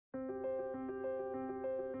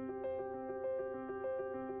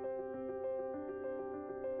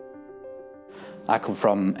I come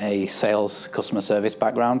from a sales customer service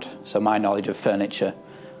background, so my knowledge of furniture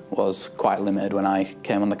was quite limited when I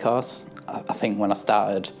came on the course. I think when I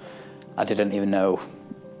started, I didn't even know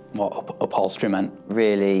what upholstery meant.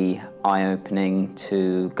 Really eye-opening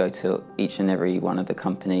to go to each and every one of the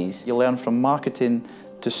companies. You learn from marketing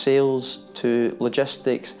to sales to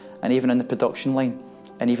logistics and even in the production line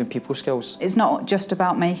and even people skills. It's not just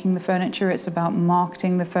about making the furniture, it's about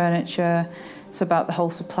marketing the furniture, it's about the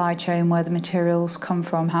whole supply chain, where the materials come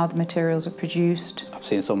from, how the materials are produced. I've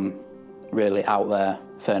seen some really out there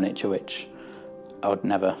furniture which I would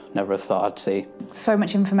never have thought I'd see. So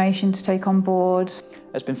much information to take on board.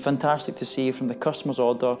 It's been fantastic to see from the customer's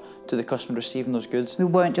order to the customer receiving those goods. We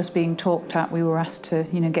weren't just being talked at, we were asked to,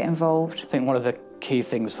 get involved. I think one of the key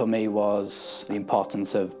things for me was the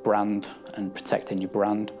importance of brand and protecting your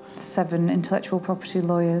brand. 7 intellectual property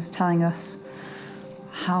lawyers telling us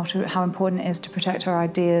how important it is to protect our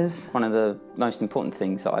ideas. One of the most important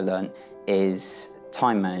things that I learned is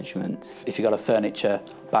time management. If you've got a furniture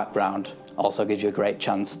background, also gives you a great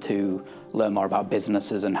chance to learn more about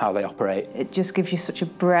businesses and how they operate. It just gives you such a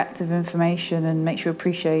breadth of information and makes you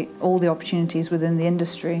appreciate all the opportunities within the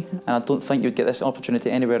industry. And I don't think you'd get this opportunity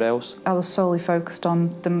anywhere else. I was solely focused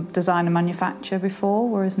on the design and manufacture before,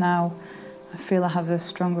 whereas now I feel I have a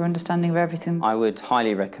stronger understanding of everything. I would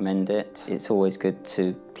highly recommend it. It's always good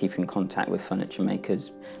to keep in contact with furniture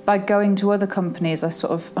makers. By going to other companies, I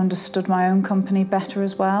sort of understood my own company better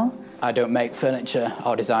as well. I don't make furniture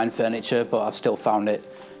or design furniture, but I've still found it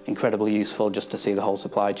incredibly useful just to see the whole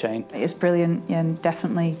supply chain. It's brilliant, and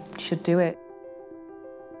definitely should do it.